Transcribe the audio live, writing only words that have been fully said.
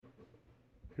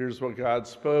Here's what God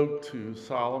spoke to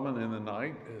Solomon in the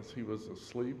night as he was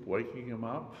asleep, waking him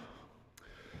up.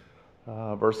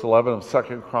 Verse 11 of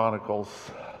 2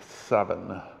 Chronicles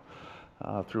 7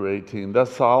 through 18.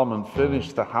 Thus Solomon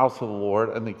finished the house of the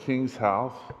Lord and the king's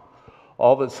house.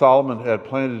 All that Solomon had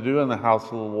planned to do in the house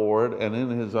of the Lord and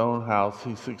in his own house,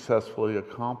 he successfully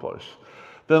accomplished.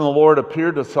 Then the Lord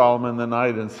appeared to Solomon in the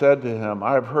night and said to him,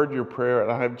 I have heard your prayer,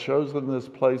 and I have chosen this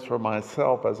place for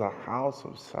myself as a house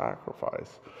of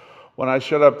sacrifice. When I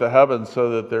shut up the heavens so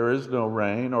that there is no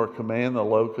rain, or command the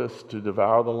locusts to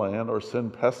devour the land, or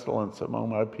send pestilence among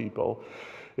my people,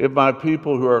 if my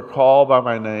people who are called by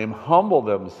my name humble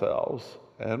themselves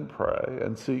and pray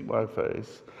and seek my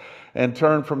face and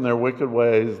turn from their wicked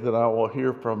ways, then I will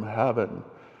hear from heaven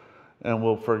and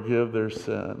will forgive their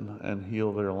sin and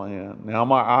heal their land. Now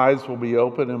my eyes will be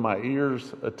open and my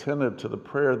ears attentive to the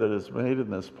prayer that is made in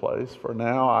this place. For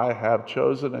now I have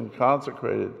chosen and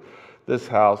consecrated this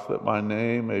house that my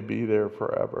name may be there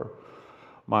forever.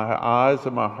 My eyes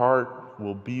and my heart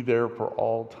will be there for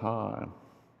all time.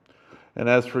 And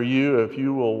as for you, if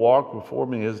you will walk before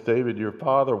me as David your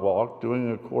father walked,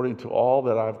 doing according to all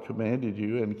that I've commanded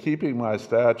you and keeping my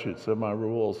statutes and my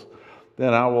rules,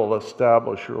 then I will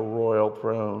establish your royal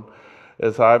throne,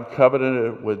 as I've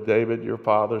covenanted with David your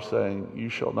father, saying, you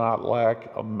shall not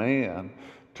lack a man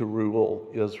to rule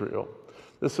Israel.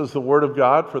 This is the word of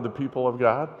God for the people of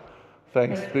God.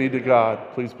 Thanks be to God.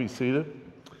 Please be seated.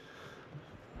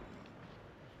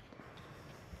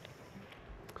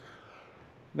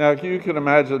 Now, you can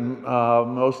imagine,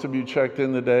 most of you checked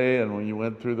in today, and when you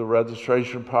went through the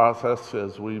registration process,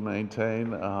 as we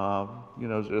maintain,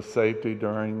 just safety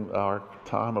during our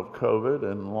time of COVID,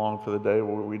 and long for the day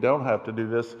where we don't have to do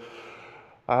this.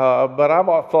 But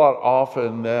I've thought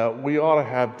often that we ought to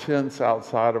have tents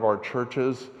outside of our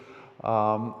churches,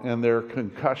 and they're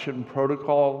concussion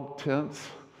protocol tents.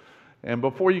 And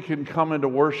before you can come into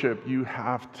worship, you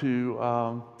have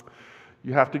to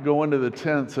go into the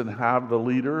tents and have the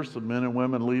leaders, the men and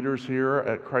women leaders here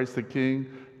at Christ the King,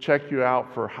 check you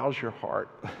out for how's your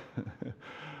heart?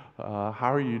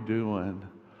 How are you doing?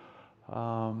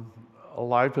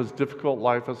 Life is difficult,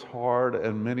 life is hard,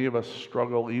 and many of us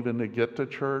struggle even to get to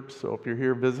church. So if you're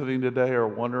here visiting today or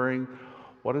wondering,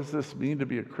 what does this mean to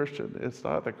be a Christian? It's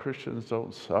not that Christians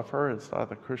don't suffer. It's not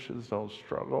that Christians don't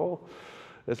struggle.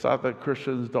 It's not that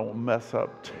Christians don't mess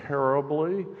up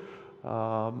terribly.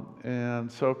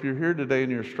 And so if you're here today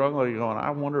and you're struggling, you're going, I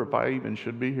wonder if I even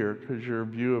should be here, because your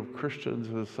view of Christians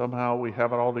is somehow we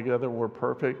have it all together and we're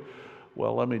perfect.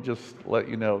 Well, let me just let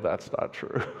you know that's not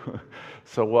true.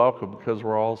 So welcome, because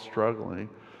we're all struggling.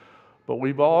 But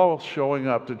we've all showing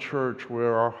up to church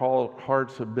where our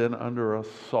hearts have been under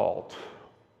assault.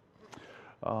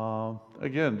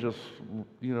 Again, just,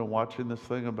 watching this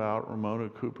thing about Ramona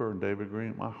Cooper and David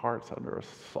Green, my heart's under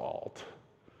assault.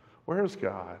 Where's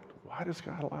God? Why does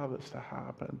God allow this to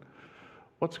happen?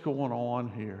 What's going on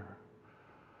here?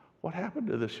 What happened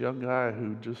to this young guy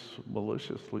who just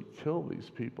maliciously killed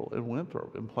these people in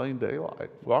Winthrop in plain daylight?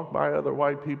 Walked by other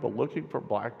white people looking for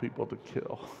black people to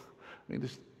kill. I mean,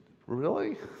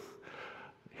 really?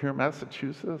 Here in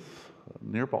Massachusetts,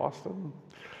 near Boston?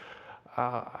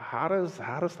 How does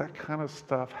that kind of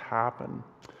stuff happen?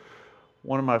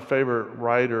 One of my favorite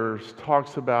writers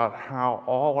talks about how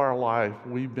all our life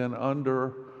we've been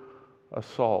under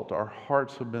assault. Our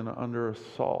hearts have been under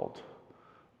assault.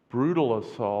 Brutal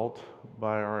assault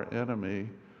by our enemy,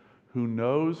 who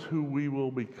knows who we will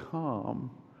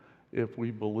become if we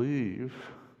believe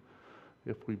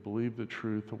the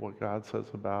truth of what God says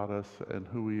about us and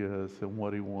who He is and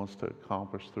what He wants to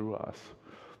accomplish through us.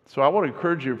 So I want to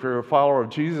encourage you, if you're a follower of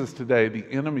Jesus today, the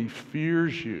enemy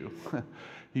fears you.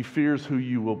 He fears who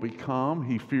you will become.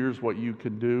 He fears what you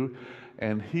can do.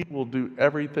 And he will do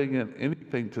everything and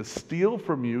anything to steal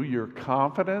from you your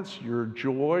confidence, your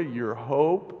joy, your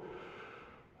hope,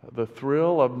 the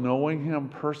thrill of knowing Him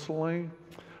personally.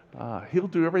 He'll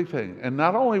do everything. And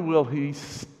not only will he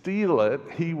steal it,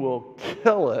 he will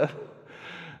kill it,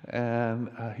 and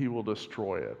he will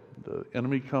destroy it. The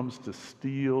enemy comes to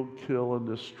steal, kill, and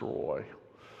destroy.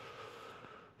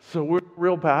 So we're in a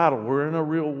real battle. We're in a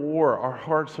real war. Our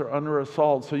hearts are under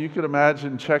assault. So you can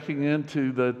imagine checking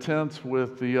into the tents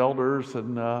with the elders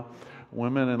and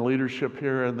women in leadership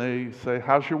here, and they say,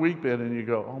 how's your week been? And you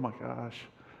go, oh my gosh,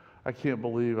 I can't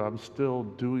believe I'm still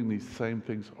doing these same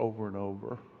things over and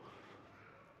over.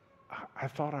 I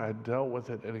thought I had dealt with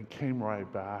it, and it came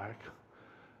right back.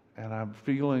 And I'm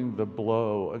feeling the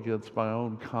blow against my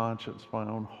own conscience, my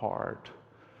own heart.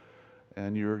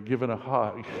 And you're given a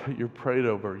hug, you're prayed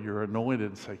over, you're anointed,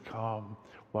 and say, come,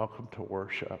 welcome to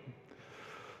worship.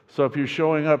 So if you're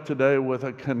showing up today with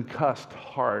a concussed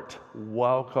heart,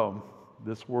 welcome.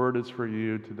 This word is for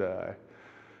you today.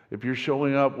 If you're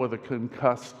showing up with a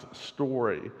concussed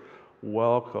story,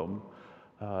 welcome.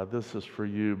 This is for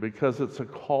you because it's a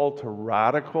call to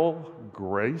radical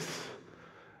grace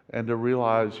and to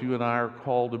realize you and I are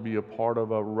called to be a part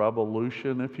of a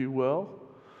revolution, if you will.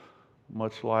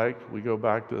 Much like we go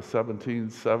back to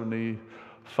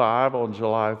 1775 on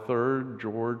July 3rd,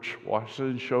 George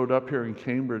Washington showed up here in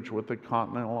Cambridge with the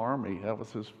Continental Army. That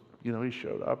was his, he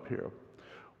showed up here.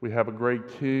 We have a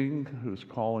great king who's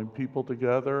calling people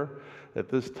together at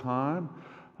this time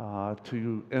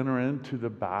to enter into the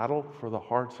battle for the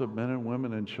hearts of men and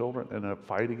women and children in a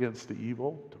fight against the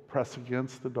evil, to press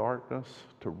against the darkness,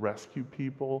 to rescue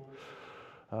people.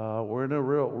 We're in a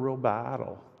real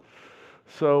battle.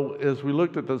 So as we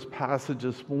looked at this passage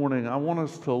this morning, I want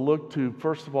us to look to,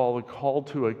 first of all, the call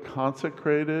to a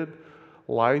consecrated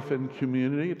life and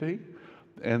community,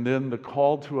 and then the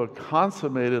call to a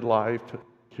consummated life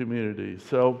community.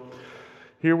 So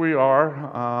here we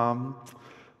are.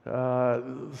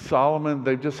 Solomon,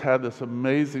 they've just had this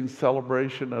amazing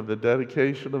celebration of the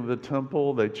dedication of the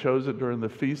temple. They chose it during the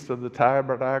Feast of the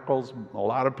Tabernacles. A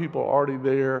lot of people are already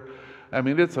there. I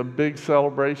mean, it's a big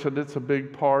celebration. It's a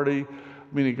big party.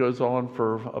 I mean, it goes on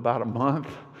for about a month.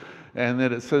 And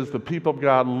then it says the people of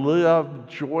God lived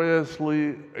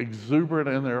joyously, exuberant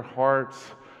in their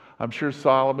hearts. I'm sure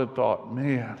Solomon thought,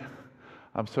 man,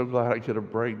 I'm so glad I get a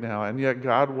break now. And yet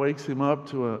God wakes him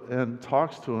up and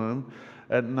talks to him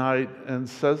at night and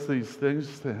says these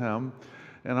things to him.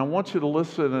 And I want you to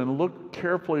listen and look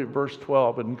carefully at verse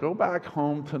 12 and go back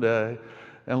home today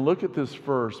and look at this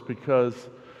verse, because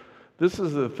this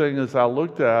is the thing as I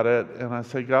looked at it and I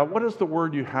say, God, what is the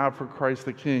word you have for Christ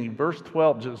the King? Verse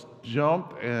 12 just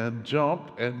jumped and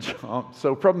jumped and jumped.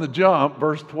 So from the jump,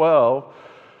 verse 12,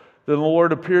 then the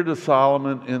Lord appeared to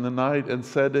Solomon in the night and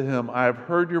said to him, I have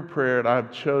heard your prayer and I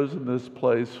have chosen this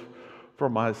place for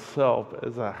myself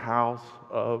as a house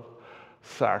of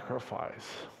sacrifice.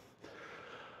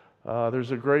 There's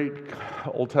a great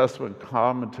Old Testament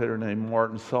commentator named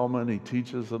Martin Selman. He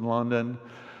teaches in London.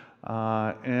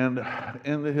 And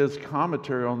in his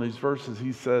commentary on these verses,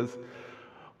 he says,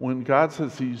 when God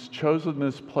says he's chosen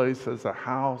this place as a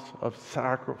house of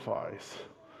sacrifice,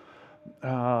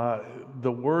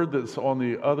 the word that's on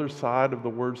the other side of the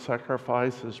word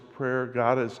sacrifice is prayer.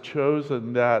 God has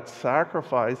chosen that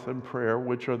sacrifice and prayer,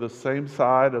 which are the same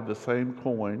side of the same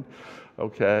coin,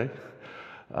 okay,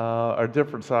 are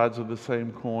different sides of the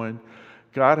same coin.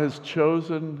 God has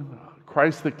chosen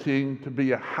Christ the King to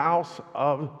be a house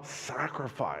of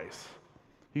sacrifice.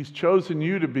 He's chosen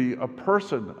you to be a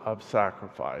person of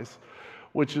sacrifice,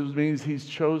 which means he's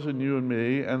chosen you and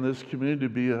me and this community to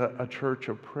be a church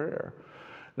of prayer.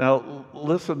 Now,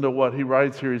 listen to what he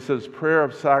writes here. He says, prayer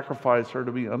of sacrifice are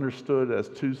to be understood as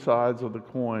two sides of the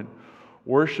coin.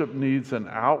 Worship needs an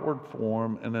outward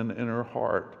form and an inner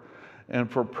heart. And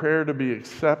for prayer to be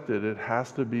accepted, it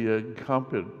has to be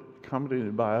accompanied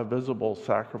by a visible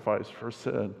sacrifice for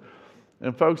sin.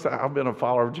 And folks, I've been a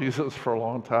follower of Jesus for a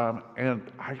long time, and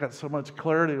I got so much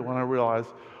clarity when I realized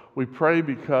we pray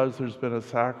because there's been a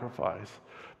sacrifice.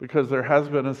 Because there has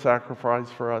been a sacrifice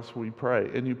for us, we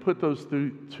pray. And you put those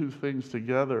two things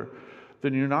together,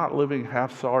 then you're not living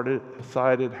half-sided,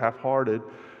 half-hearted.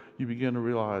 You begin to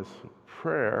realize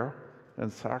prayer and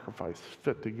sacrifice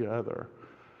fit together.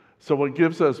 So what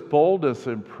gives us boldness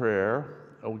in prayer,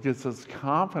 what gives us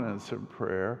confidence in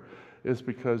prayer, is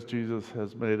because Jesus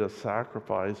has made a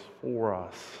sacrifice for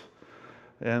us.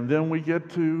 And then we get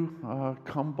to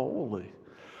come boldly.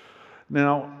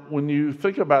 Now, when you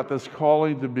think about this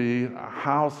calling to be a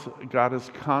house God has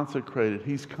consecrated,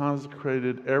 he's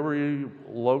consecrated every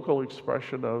local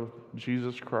expression of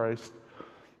Jesus Christ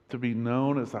to be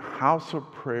known as a house of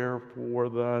prayer for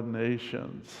the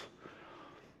nations.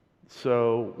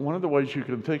 So one of the ways you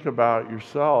can think about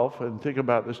yourself and think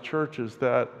about this church is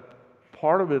that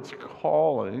part of its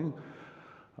calling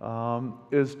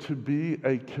is to be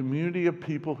a community of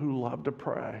people who love to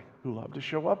pray, who love to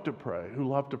show up to pray, who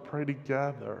love to pray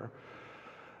together.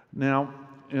 Now,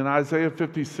 in Isaiah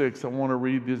 56, I want to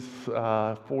read this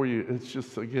for you. It's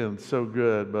just, again, so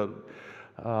good. But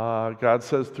God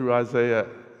says through Isaiah,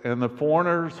 and the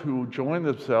foreigners who join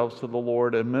themselves to the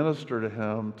Lord and minister to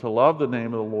him, to love the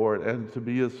name of the Lord and to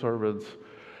be his servants,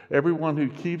 everyone who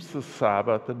keeps the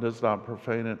Sabbath and does not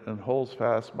profane it and holds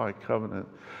fast my covenant,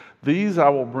 these I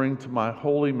will bring to my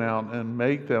holy mountain and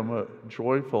make them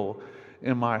joyful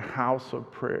in my house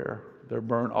of prayer, their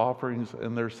burnt offerings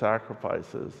and their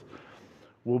sacrifices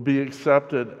will be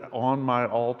accepted on my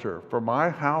altar. For my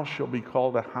house shall be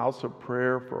called a house of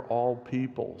prayer for all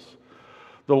peoples.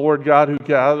 The Lord God who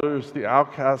gathers the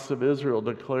outcasts of Israel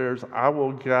declares, I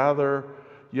will gather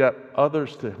yet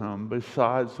others to him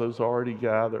besides those already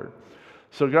gathered.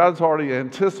 So God's already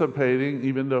anticipating,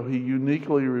 even though he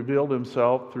uniquely revealed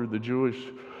himself through the Jewish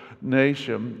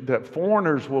nation, that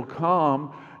foreigners will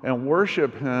come and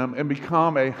worship him and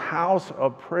become a house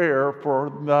of prayer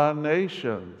for the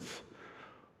nations.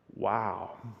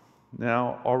 Wow.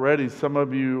 Now, already some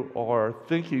of you are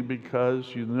thinking,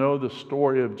 because you know the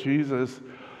story of Jesus.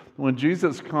 When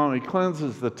Jesus comes, he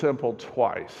cleanses the temple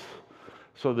twice.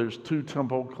 So there's 2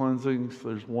 temple cleansings.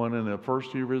 There's one in the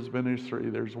first year of his ministry.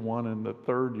 There's one in the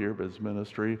 3rd year of his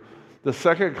ministry. The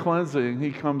second cleansing,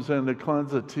 he comes in to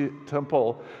cleanse the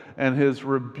temple, and his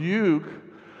rebuke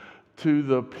to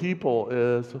the people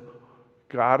is,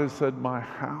 God has said, my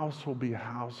house will be a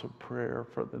house of prayer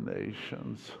for the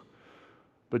nations,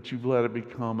 but you've let it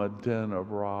become a den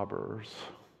of robbers.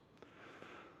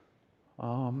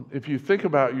 If you think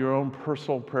about your own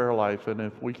personal prayer life, and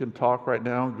if we can talk right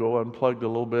now and go unplugged a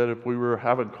little bit, if we were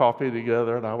having coffee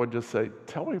together and I would just say,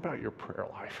 tell me about your prayer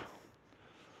life.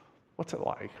 What's it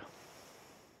like?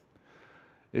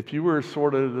 If you were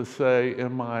sort of to say,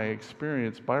 in my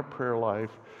experience, my prayer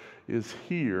life is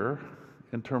here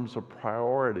in terms of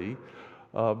priority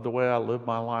of the way I live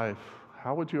my life,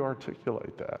 how would you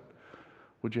articulate that?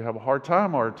 Would you have a hard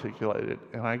time articulating it?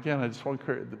 And again, I just want to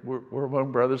create, we're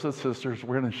among brothers and sisters.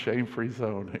 We're in a shame-free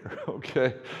zone here,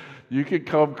 okay? You can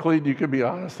come clean. You can be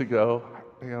honest and go,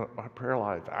 man, my prayer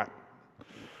life.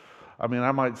 I mean,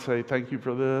 I might say thank you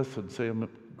for this and say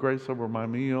grace over my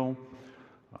meal.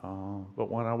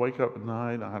 But when I wake up at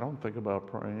night, I don't think about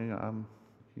praying.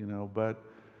 But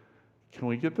can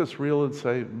we get this real and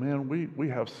say, man, we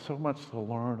have so much to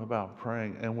learn about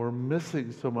praying, and we're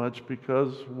missing so much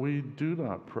because we do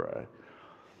not pray.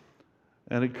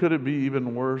 And it could be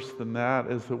even worse than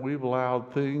that, is that we've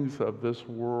allowed things of this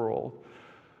world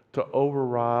to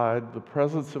override the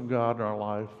presence of God in our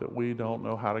life, that we don't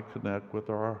know how to connect with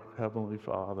our Heavenly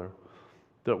Father,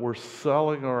 that we're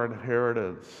selling our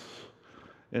inheritance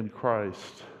in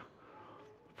Christ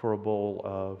for a bowl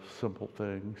of simple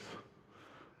things.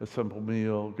 A simple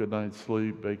meal, good night's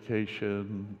sleep,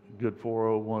 vacation, good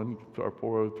 401 or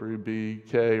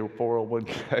 403b-K or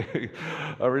 401k,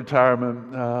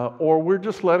 retirement, or we're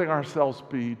just letting ourselves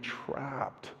be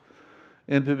trapped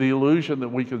into the illusion that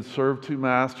we can serve 2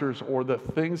 masters, or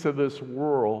that things of this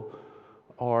world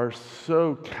are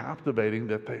so captivating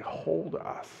that they hold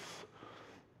us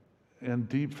in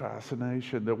deep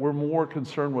fascination, that we're more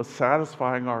concerned with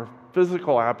satisfying our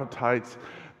physical appetites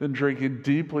than drinking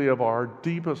deeply of our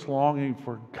deepest longing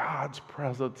for God's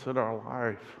presence in our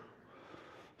life.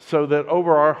 So that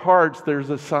over our hearts there's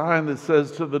a sign that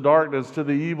says to the darkness, to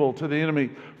the evil, to the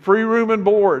enemy, free room and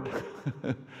board.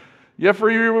 You have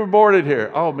free room and board in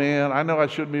here. Oh man, I know I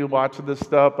shouldn't be watching this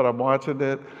stuff, but I'm watching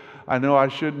it. I know I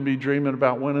shouldn't be dreaming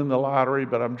about winning the lottery,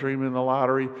 but I'm dreaming the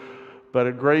lottery. But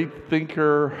a great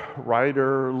thinker,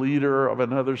 writer, leader of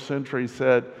another century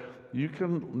said, you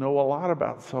can know a lot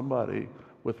about somebody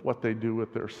with what they do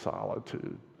with their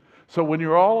solitude. So when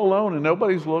you're all alone and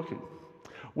nobody's looking,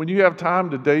 when you have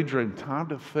time to daydream, time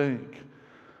to think,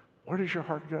 where does your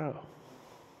heart go?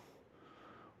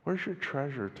 Where's your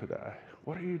treasure today?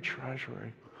 What are you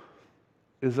treasuring?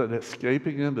 Is it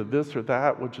escaping into this or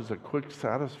that, which is a quick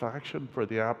satisfaction for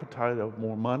the appetite of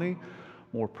more money,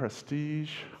 more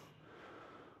prestige,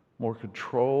 more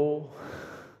control?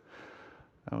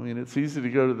 I mean, it's easy to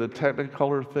go to the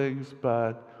technicolor things,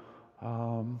 but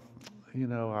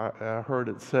I heard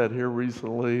it said here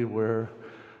recently where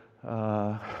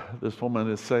this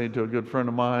woman is saying to a good friend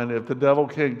of mine, if the devil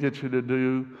can't get you to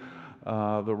do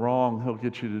the wrong, he'll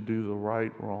get you to do the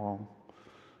right wrong.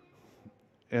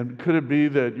 And could it be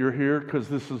that you're here because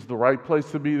this is the right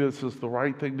place to be, this is the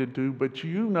right thing to do, but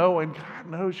you know, and God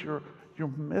knows you're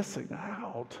missing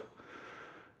out.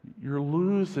 You're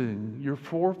losing, you're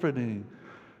forfeiting,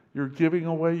 you're giving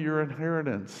away your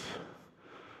inheritance.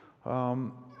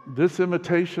 This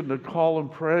invitation to call and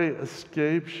pray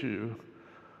escapes you.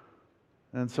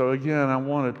 And so again, I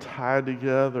want to tie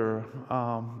together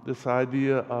this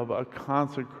idea of a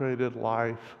consecrated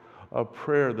life of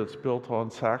prayer that's built on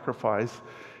sacrifice,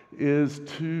 is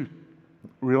to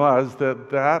realize that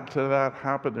to that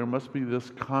happen, there must be this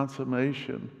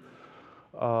consummation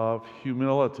of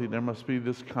humility. There must be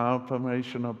this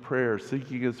confirmation of prayer,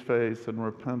 seeking His face and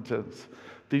repentance.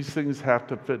 These things have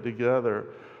to fit together.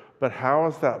 But how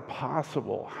is that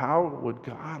possible? How would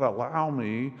God allow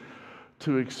me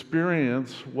to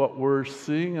experience what we're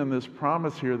seeing in this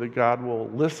promise here, that God will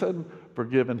listen,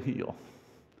 forgive and heal.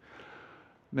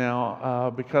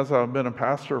 Now, because I've been a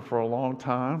pastor for a long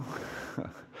time,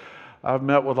 I've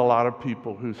met with a lot of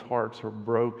people whose hearts are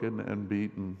broken and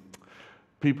beaten,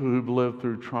 people who've lived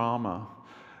through trauma.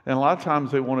 And a lot of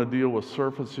times they want to deal with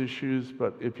surface issues,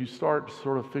 but if you start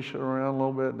sort of fishing around a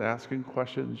little bit and asking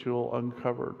questions, you'll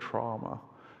uncover trauma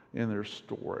in their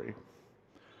story.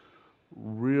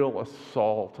 Real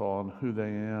assault on who they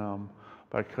am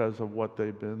because of what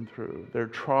they've been through. They're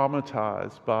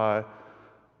traumatized by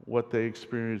what they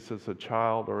experienced as a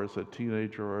child or as a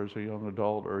teenager or as a young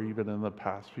adult or even in the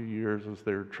past few years as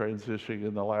they're transitioning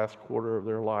in the last quarter of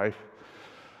their life.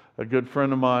 A good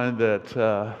friend of mine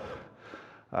that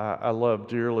I love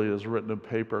dearly has written a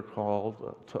paper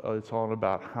called, it's on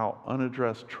about how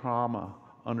unaddressed trauma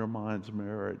undermines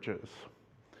marriages.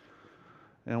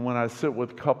 And when I sit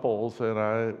with couples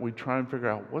and we try and figure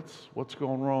out what's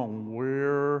going wrong,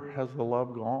 where has the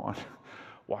love gone?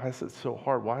 Why is it so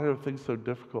hard? Why are things so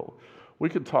difficult? We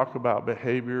can talk about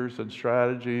behaviors and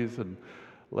strategies, and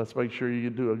let's make sure you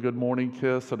do a good morning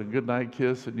kiss and a good night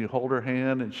kiss, and you hold her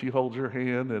hand and she holds your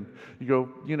hand, and you go,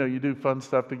 you do fun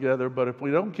stuff together. But if we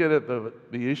don't get at the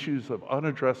issues of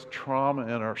unaddressed trauma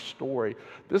in our story,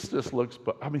 this just looks,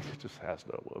 it just has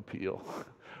no appeal.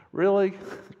 Really?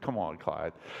 Come on,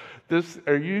 Clyde.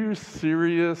 Are you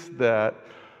serious that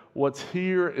what's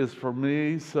here is for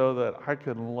me so that I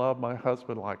can love my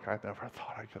husband like I never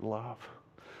thought I could love?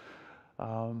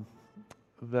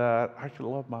 That I could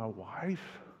love my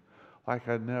wife like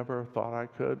I never thought I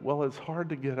could? Well, it's hard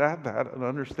to get at that and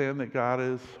understand that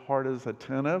God's heart is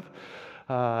attentive,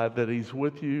 that He's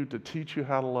with you to teach you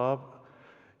how to love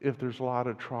if there's a lot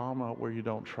of trauma where you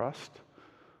don't trust,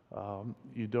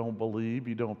 you don't believe,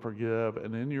 you don't forgive,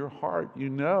 and in your heart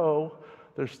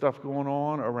there's stuff going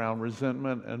on around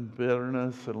resentment and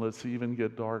bitterness, and let's even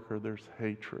get darker, there's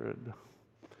hatred.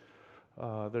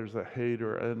 There's a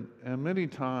hater, and many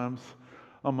times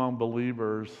among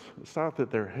believers, it's not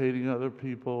that they're hating other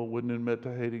people, wouldn't admit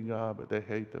to hating God, but they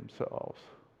hate themselves.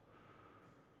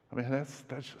 That's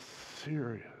just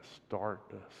serious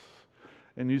darkness.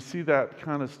 And you see that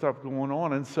kind of stuff going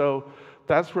on. And so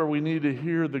that's where we need to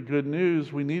hear the good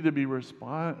news. We need to be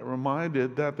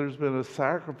reminded that there's been a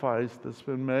sacrifice that's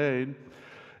been made.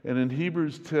 And in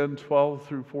Hebrews 10:12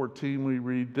 through 14, we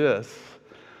read this.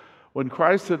 When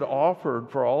Christ had offered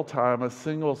for all time a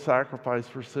single sacrifice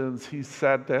for sins, He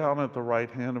sat down at the right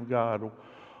hand of God,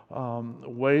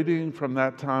 waiting from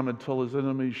that time until His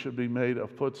enemies should be made a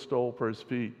footstool for His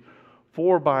feet.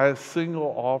 For by a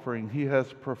single offering He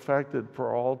has perfected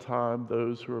for all time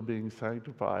those who are being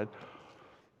sanctified.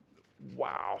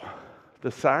 Wow.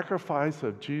 The sacrifice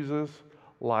of Jesus,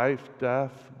 life,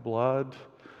 death, blood,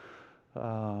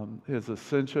 His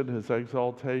ascension, His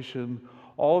exaltation,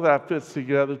 all of that fits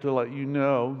together to let you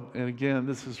know, and again,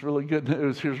 this is really good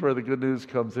news. Here's where the good news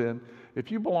comes in.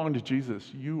 If you belong to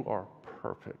Jesus, you are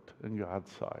perfect in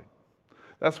God's sight.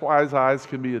 That's why His eyes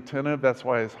can be attentive. That's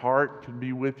why His heart can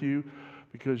be with you,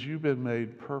 because you've been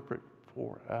made perfect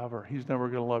forever. He's never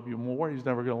going to love you more. He's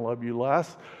never going to love you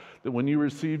less. That when you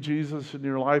receive Jesus in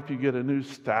your life, you get a new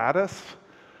status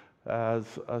as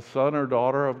a son or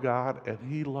daughter of God, and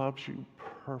He loves you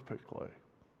perfectly.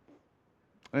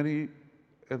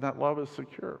 And that love is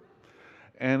secure.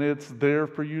 And it's there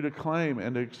for you to claim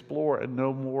and to explore and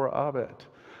know more of it.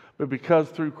 But because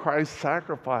through Christ's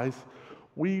sacrifice,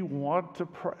 we want to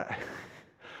pray.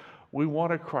 We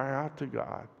want to cry out to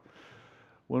God.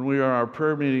 When we were in our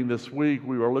prayer meeting this week,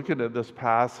 we were looking at this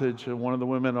passage, and one of the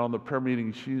women on the prayer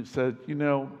meeting, she said,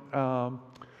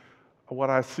 what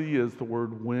I see is the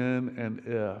word when and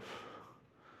if.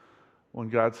 When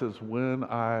God says, when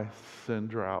I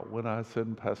send drought, when I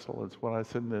send pestilence, when I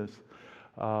send this,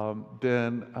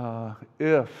 then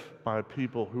if my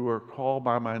people who are called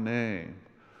by my name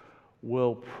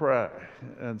will pray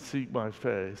and seek my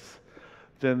face,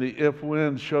 then the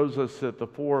if-when shows us that the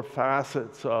four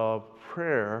facets of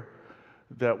prayer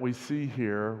that we see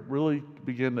here really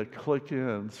begin to click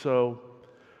in. So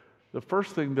the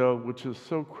first thing, though, which is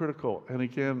so critical, and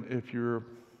again, if you're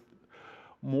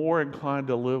more inclined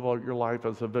to live your life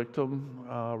as a victim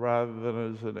rather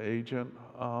than as an agent,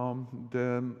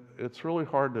 then it's really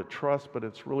hard to trust, but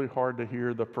it's really hard to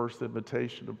hear the first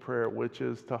invitation of prayer, which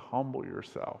is to humble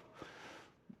yourself.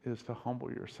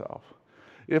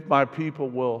 If my people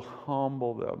will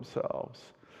humble themselves.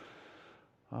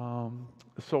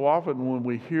 So often when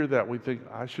we hear that, we think,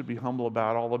 I should be humble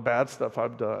about all the bad stuff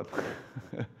I've done.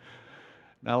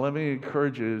 Now, let me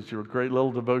encourage you, it's your great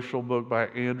little devotional book by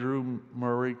Andrew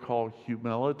Murray called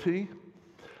Humility.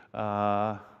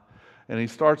 And And he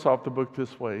starts off the book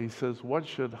this way. He says, what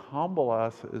should humble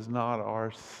us is not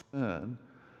our sin,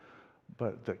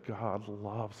 but that God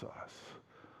loves us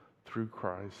through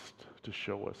Christ to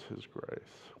show us his grace.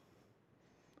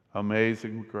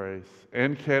 Amazing grace.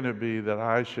 And can it be that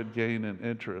I should gain an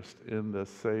interest in the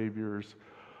Savior's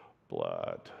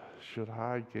blood? Should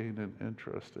I gain an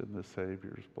interest in the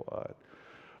Savior's blood?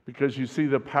 Because you see,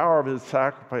 the power of his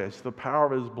sacrifice, the power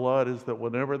of his blood is that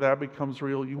whenever that becomes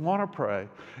real, you want to pray.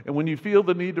 And when you feel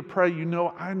the need to pray, you know,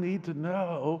 I need to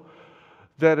know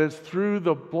that it's through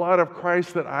the blood of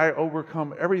Christ that I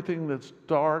overcome everything that's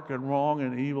dark and wrong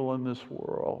and evil in this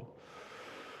world.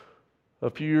 A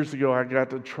few years ago, I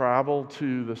got to travel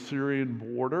to the Syrian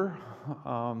border.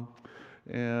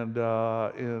 And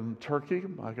in Turkey,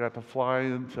 I got to fly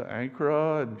into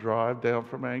Ankara and drive down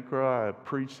from Ankara. I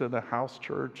preached in a house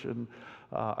church in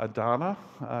Adana,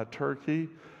 Turkey.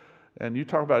 And you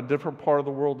talk about a different part of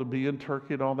the world to be in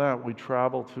Turkey and all that. We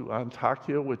traveled to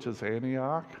Antakya, which is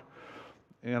Antioch.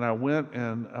 And I went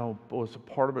and was a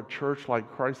part of a church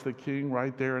like Christ the King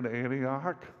right there in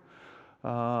Antioch.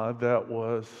 That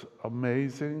was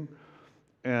amazing.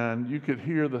 And you could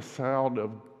hear the sound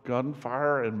of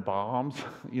gunfire and bombs.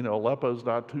 You know, Aleppo's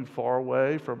not too far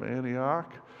away from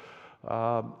Antioch.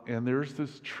 And there's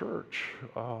this church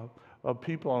of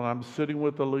people, and I'm sitting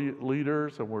with the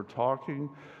leaders, and we're talking,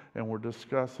 and we're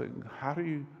discussing, how do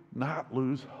you not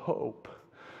lose hope?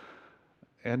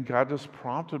 And God just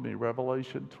prompted me,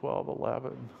 Revelation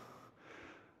 12:11,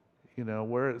 you know,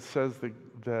 where it says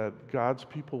that God's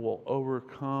people will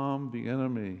overcome the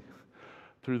enemy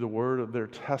through the word of their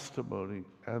testimony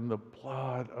and the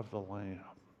blood of the Lamb.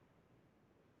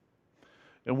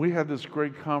 And we had this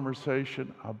great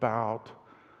conversation about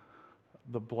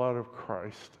the blood of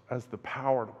Christ as the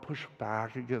power to push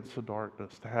back against the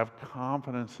darkness, to have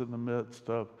confidence in the midst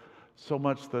of so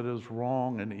much that is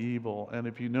wrong and evil. And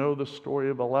if you know the story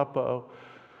of Aleppo,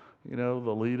 you know,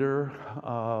 the leader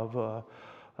of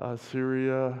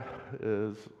Syria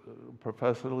is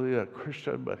professionally a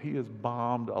Christian, but he has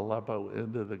bombed Aleppo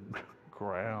into the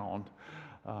ground.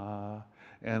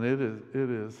 And it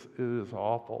is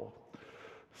awful.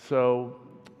 So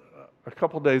a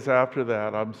couple days after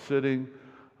that, I'm sitting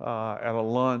at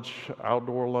a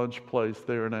outdoor lunch place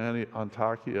there in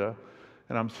Antakya,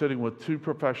 and I'm sitting with two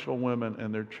professional women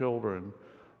and their children,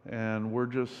 and we're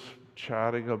just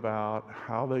chatting about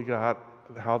how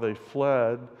they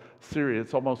fled Syria.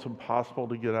 It's almost impossible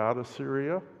to get out of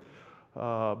Syria,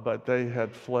 but they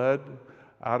had fled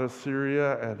out of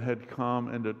Syria and had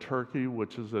come into Turkey,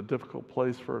 which is a difficult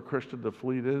place for a Christian to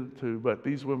flee into. But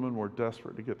these women were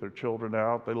desperate to get their children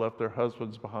out. They left their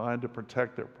husbands behind to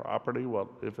protect their property, well,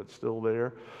 if it's still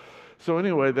there. So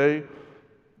anyway,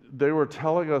 they were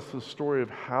telling us the story of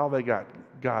how they got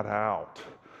out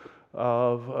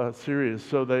of Syria.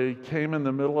 So they came in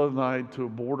the middle of the night to a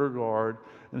border guard,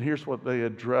 and here's what they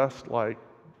had dressed like: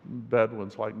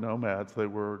 Bedouins, like nomads. They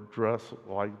were dressed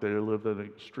like they lived in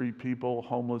street people,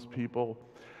 homeless people.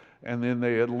 And then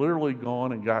they had literally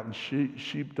gone and gotten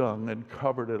sheep dung and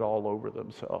covered it all over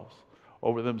themselves,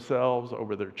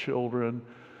 over their children.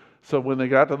 So when they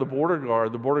got to the border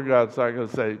guard's not going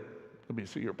to say, let me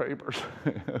see your papers.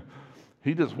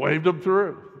 He just waved them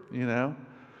through, you know.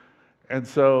 And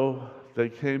so they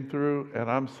came through,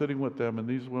 and I'm sitting with them, and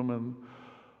these women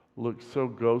look so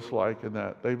ghost-like in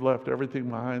that they've left everything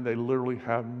behind. They literally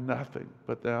have nothing,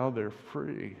 but now they're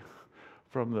free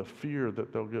from the fear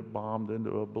that they'll get bombed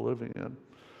into oblivion.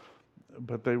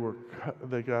 But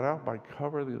they got out by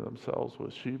covering themselves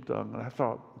with sheep dung. And I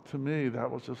thought, to me,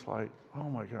 that was just like, oh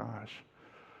my gosh,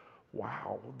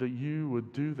 wow, that you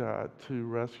would do that to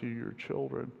rescue your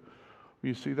children.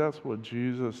 You see, that's what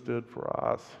Jesus did for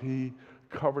us. He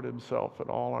covered himself in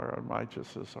all our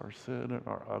unrighteousness, our sin, and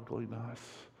our ugliness,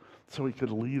 so he could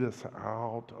lead us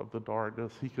out of the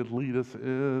darkness. He could lead us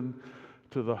in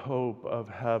to the hope of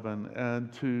heaven,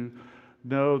 and to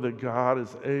know that God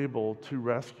is able to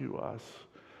rescue us,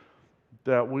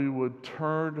 that we would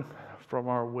turn from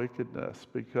our wickedness,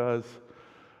 because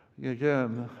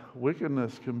again,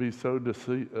 wickedness can be so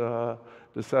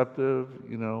deceptive.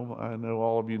 You know, I know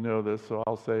all of you know this, so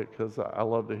I'll say it because I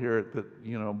love to hear it, that,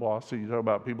 you know, Bossy, you talk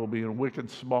about people being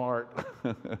wicked smart.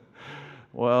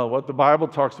 Well, what the Bible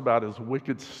talks about is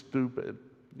wicked stupid,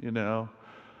 you know.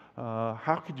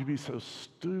 How could you be so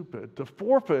stupid to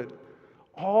forfeit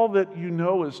all that you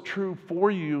know is true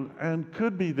for you and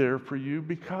could be there for you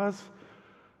because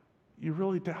you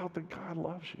really doubt that God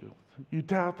loves you? You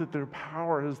doubt that their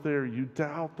power is there. You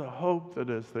doubt the hope that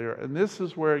is there. And this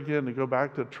is where, again, to go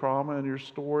back to trauma in your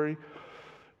story,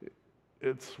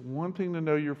 it's one thing to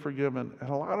know you're forgiven, and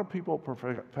a lot of people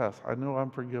profess, I know I'm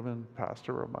forgiven,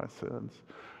 Pastor, of my sins,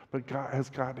 but has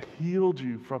God healed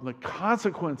you from the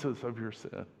consequences of your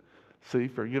sin? See,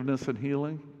 forgiveness and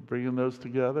healing, bringing those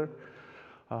together.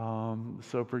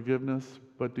 So forgiveness,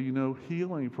 but do you know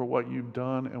healing for what you've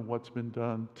done and what's been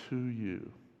done to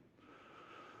you?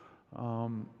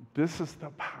 This is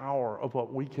the power of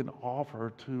what we can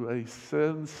offer to a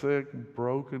sin-sick,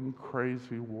 broken,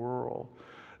 crazy world,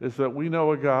 is that we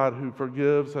know a God who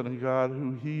forgives and a God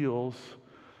who heals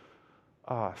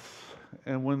us.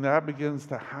 And when that begins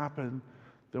to happen,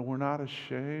 then we're not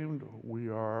ashamed. We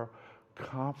are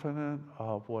confident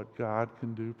of what God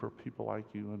can do for people like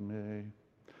you and me.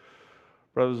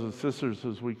 Brothers and sisters,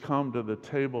 as we come to the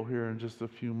table here in just a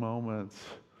few moments,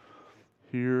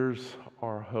 here's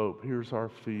our hope. Here's our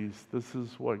feast. This is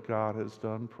what God has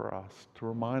done for us to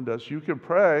remind us you can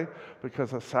pray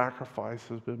because a sacrifice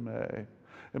has been made.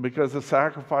 And because a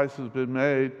sacrifice has been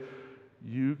made,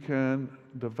 you can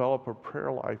develop a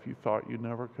prayer life you thought you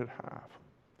never could have.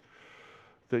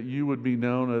 That you would be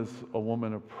known as a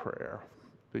woman of prayer.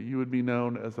 That you would be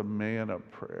known as a man of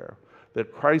prayer.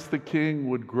 That Christ the King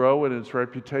would grow in his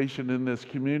reputation in this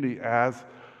community as,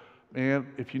 man,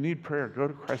 if you need prayer, go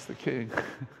to Christ the King.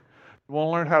 You want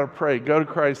to learn how to pray, go to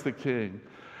Christ the King.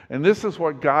 And this is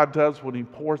what God does when he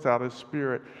pours out his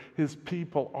Spirit. His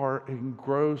people are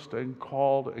engrossed and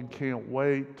called and can't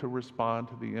wait to respond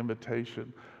to the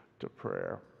invitation to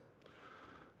prayer.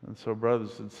 And so,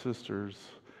 brothers and sisters,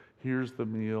 here's the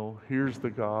meal, here's the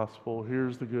gospel,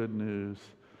 here's the good news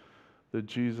that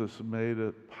Jesus made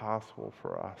it possible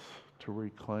for us to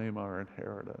reclaim our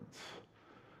inheritance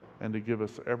and to give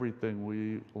us everything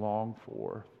we long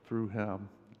for through him.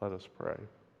 Let us pray.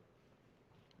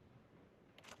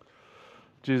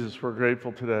 Jesus, we're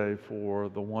grateful today for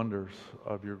the wonders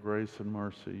of your grace and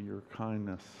mercy, your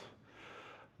kindness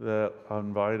that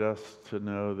invite us to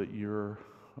know that you're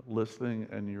listening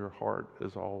and your heart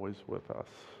is always with us.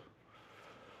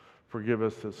 Forgive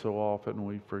us that so often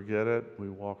we forget it, we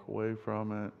walk away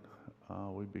from it,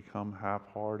 we become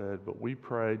half-hearted, but we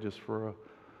pray just for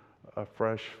a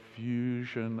fresh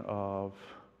fusion of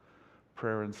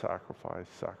prayer and sacrifice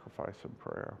and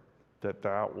prayer,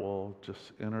 that will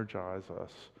just energize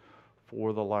us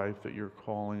for the life that you're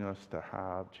calling us to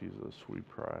have. Jesus, we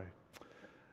pray.